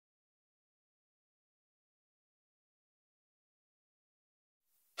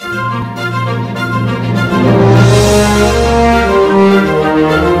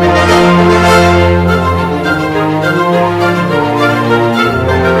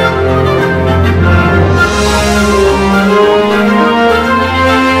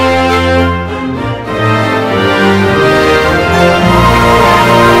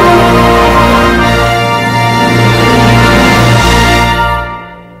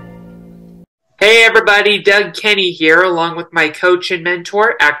Hey everybody, Doug Kenny here, along with my coach and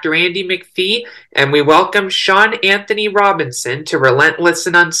mentor, actor Andy McPhee, and we welcome Shaun Anthony Robinson to Relentless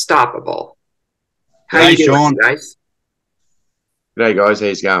and Unstoppable. How G'day, you doing, Shaun. guys? G'day, guys.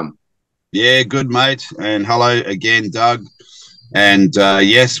 How's it going? Yeah, good, mate. And hello again, Doug. And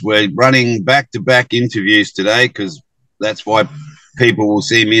yes, we're running back-to-back interviews today because that's why people will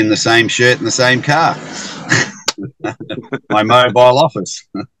see me in the same shirt in the same car. My mobile office.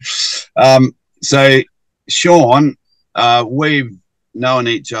 So, Shaun, we've known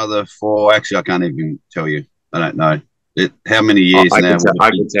each other for, actually, I can't even tell you. I don't know. How many Oh, years now? I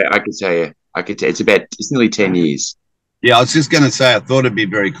could tell you. It's nearly 10 years. Yeah, I was just going to say, I thought it'd be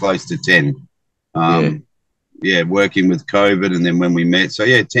very close to 10. Yeah. Yeah, working with COVID and then when we met. So,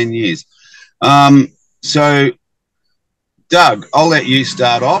 yeah, 10 years. So, Doug, I'll let you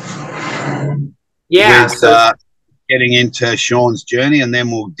start off Yeah, with getting into Shaun's journey and then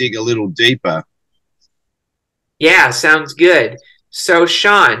we'll dig a little deeper. sounds good. So,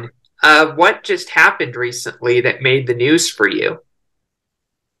 Shaun, what just happened recently that made the news for you?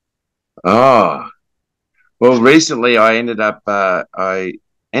 Oh, well, recently I ended up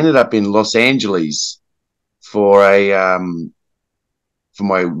in Los Angeles for for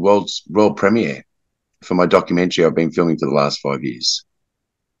my world premiere for my documentary I've been filming for the last 5 years.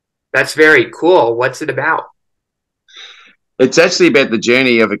 That's very cool. What's it about? It's actually about the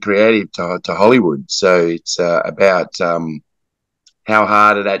journey of a creative to Hollywood. So it's about how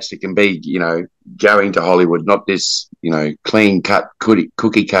hard it actually can be, going to Hollywood, not this, clean cut cookie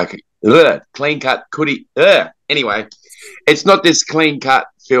cut, clean cut cookie. Anyway, it's not this clean cut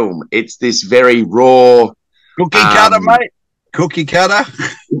film. It's this very raw Cookie cutter, mate. Cookie cutter.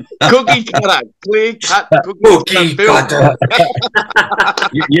 cookie cutter, clear cut cookie cutter film.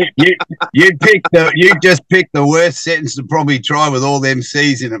 You just picked the worst sentence to probably try with all them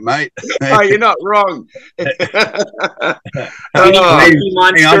C's in it, mate. Oh, you're not wrong. Any Cookie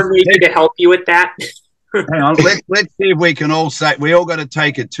Monster maybe to help you with that? Hang on, let's see if we can all say. We all got to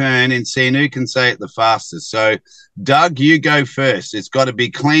take a turn and see who can say it the fastest. So, Doug, you go first. It's got to be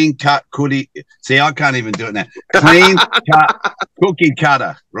clean cut cookie. See, I can't even do it now. Clean cut cookie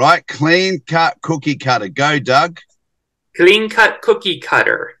cutter, right? Clean cut cookie cutter. Go, Doug. Clean cut cookie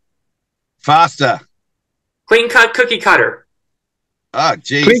cutter. Faster. Clean cut cookie cutter. Oh,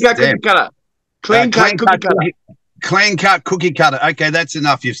 geez. Clean cut cookie cutter. Clean cut cookie cutter. Clean cut cookie cutter. Okay, that's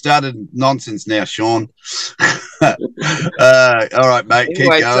enough. You've started nonsense now, Shaun. All right, mate.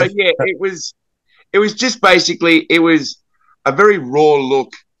 Anyway, keep going. So yeah, it was just basically it was a very raw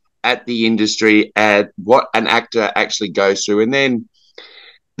look at the industry, at what an actor actually goes through, and then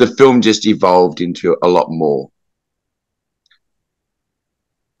the film just evolved into a lot more.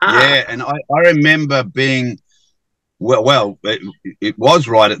 Yeah, and I remember being it was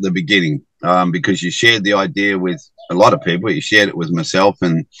right at the beginning because you shared the idea with a lot of people. You shared it with myself,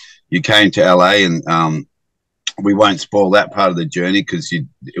 and you came to LA, and we won't spoil that part of the journey because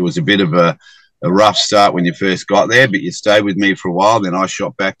it was a bit of a rough start when you first got there, but you stayed with me for a while. Then I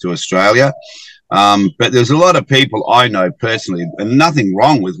shot back to Australia. But there's a lot of people I know personally, and nothing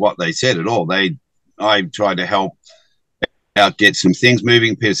wrong with what they said at all. I tried to help out, get some things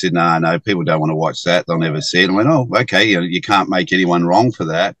moving. People said, no, people don't want to watch that. They'll never see it. I went, oh, okay, you can't make anyone wrong for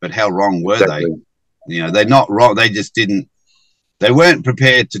that. But how wrong were they? They're not wrong. They just they weren't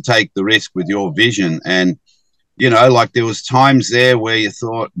prepared to take the risk with your vision. And, like there was times there where you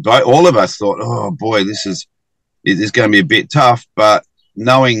thought, all of us thought, oh boy, this is going to be a bit tough. But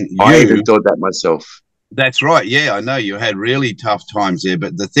knowing I even thought that myself. That's right. Yeah, I know you had really tough times there.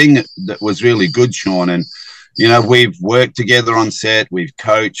 But the thing that was really good, Shaun, and we've worked together on set, we've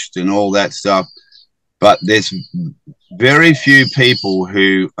coached and all that stuff, but there's very few people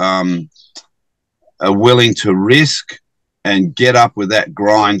who are willing to risk and get up with that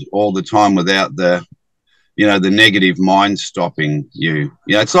grind all the time without the negative mind stopping you.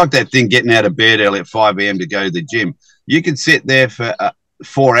 It's like that thing getting out of bed early at 5 a.m. to go to the gym. You could sit there for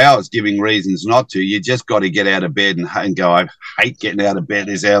 4 hours giving reasons not to. You just got to get out of bed and go, I hate getting out of bed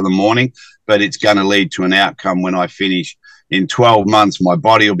this hour in the morning, but it's going to lead to an outcome when I finish. In 12 months, my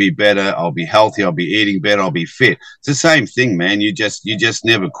body will be better. I'll be healthy. I'll be eating better. I'll be fit. It's the same thing, man. You just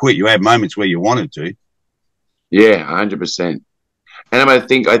never quit. You have moments where you wanted to. Yeah, 100%. And I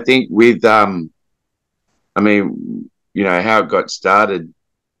think with, how it got started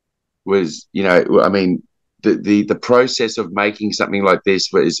was, the process of making something like this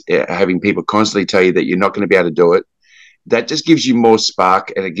was having people constantly tell you that you're not going to be able to do it. That just gives you more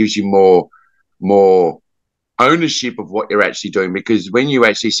spark, and it gives you more ownership of what you're actually doing. Because when you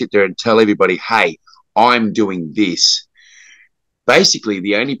actually sit there and tell everybody, hey, I'm doing this, basically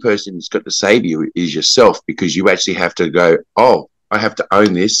the only person that's got to save you is yourself, because you actually have to go, oh, I have to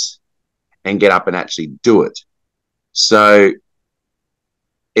own this and get up and actually do it. So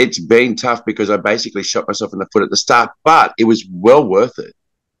it's been tough because I basically shot myself in the foot at the start, but it was well worth it.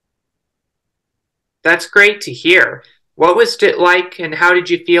 That's great to hear. What was it like, and how did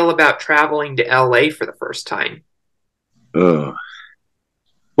you feel about traveling to LA for the first time? Oh.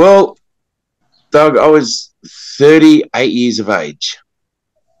 Well, Doug, I was 38 years of age,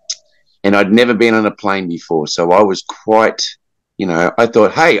 and I'd never been on a plane before. So I was quite, I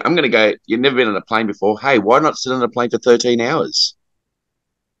thought, hey, I'm going to go. You've never been on a plane before. Hey, why not sit on a plane for 13 hours?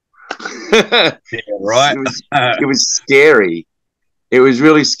 Yeah, right. It was scary. It was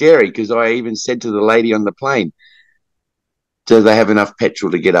really scary because I even said to the lady on the plane, do they have enough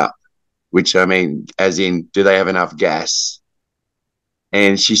petrol to get up? Which, I mean, as in, do they have enough gas?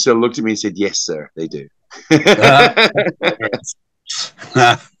 And she sort of looked at me and said, yes, sir, they do.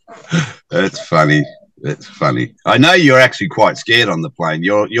 That's funny. That's funny. I know you're actually quite scared on the plane.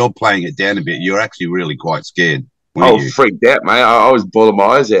 You're playing it down a bit. You're actually really quite scared. Oh, freaked out, mate. I was bawling my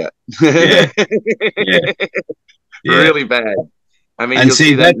eyes out. Yeah. Yeah. Really bad. I mean, and you'll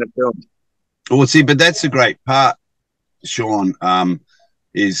see that in the film. Well, see, but that's the great part, Shaun,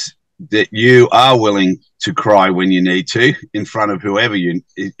 is that you are willing to cry when you need to in front of whoever you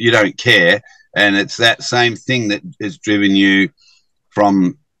don't care. And it's that same thing that has driven you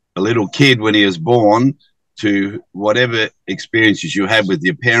from a little kid when he was born to whatever experiences you had with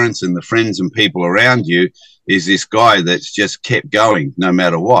your parents and the friends and people around you, is this guy that's just kept going no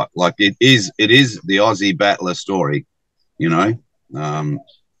matter what. Like it is the Aussie battler story,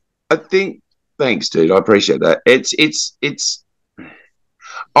 I think, thanks, dude. I appreciate that. It's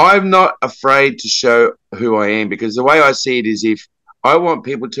I'm not afraid to show who I am, because the way I see it is, if I want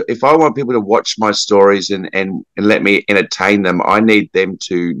people to watch my stories and let me entertain them, I need them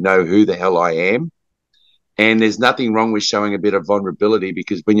to know who the hell I am. And there's nothing wrong with showing a bit of vulnerability,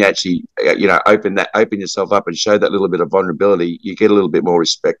 because when you actually, open yourself up and show that little bit of vulnerability, you get a little bit more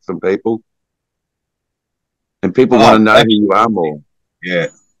respect from people. And people want to know who you are more. Yeah,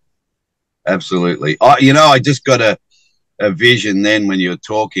 absolutely. I just got a vision then when you're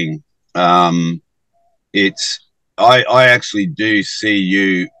talking. I actually do see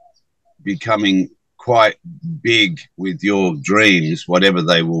you becoming quite big with your dreams, whatever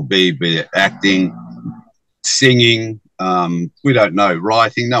they will be it acting, singing, we don't know,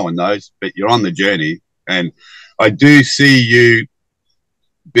 writing, no one knows, but you're on the journey. And I do see you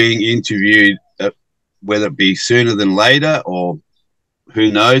being interviewed, whether it be sooner than later or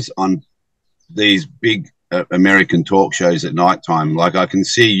who knows, on these big American talk shows at nighttime. Like I can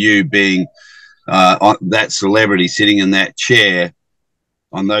see you being on that celebrity sitting in that chair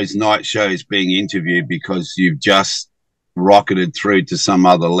on those night shows being interviewed, because you've just rocketed through to some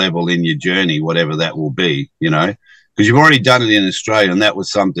other level in your journey, whatever that will be, because you've already done it in Australia, and that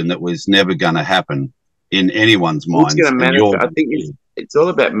was something that was never going to happen in anyone's mind. It's going to manifest. I think it's all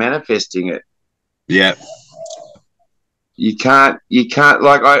about manifesting it. Yeah. You can't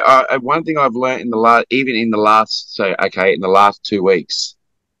like I one thing I've learned in the last 2 weeks,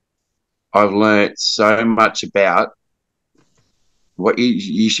 I've learned so much about what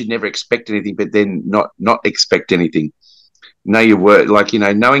you should never expect anything, but then not expect anything. Know your worth,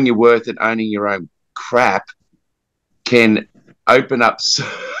 knowing your worth and owning your own crap can open up so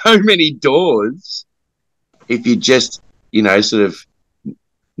many doors if you just, sort of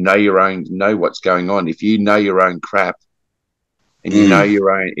know what's going on. If you know your own crap and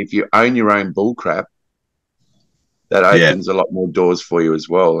if you own your own bull crap, that opens a lot more doors for you as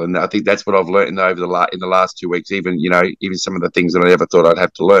well. And I think that's what I've learned in the last 2 weeks. Even some of the things that I never thought I'd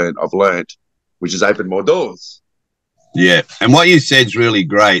have to learn, I've learned, which has opened more doors. Yeah, and what you said is really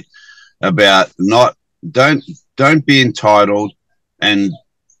great about don't be entitled. And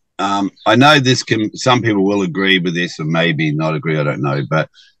I know some people will agree with this, or maybe not agree, I don't know, but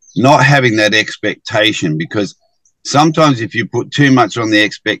not having that expectation, because sometimes if you put too much on the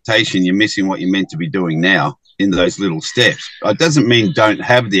expectation, you're missing what you're meant to be doing now in those little steps. It doesn't mean don't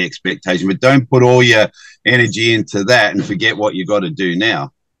have the expectation, but don't put all your energy into that and forget what you got to do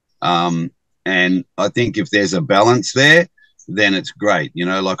now. And I think if there's a balance there, then it's great.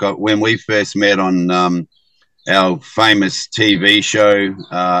 When we first met on our famous TV show,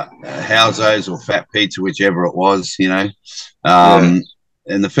 Howzo's or Fat Pizza, whichever it was,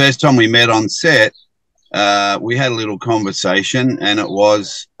 and the first time we met on set, we had a little conversation, and it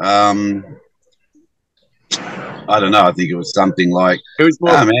was, I don't know, I think it was something like,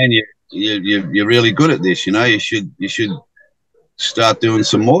 "Oh man, you're really good at this. You should start doing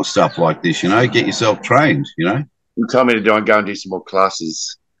some more stuff like this. Get yourself trained. You told me to go and do some more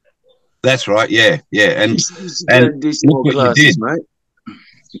classes. That's right. Yeah, yeah, and Do some look more what you classes, did, mate.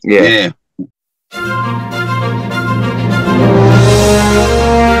 Yeah. yeah.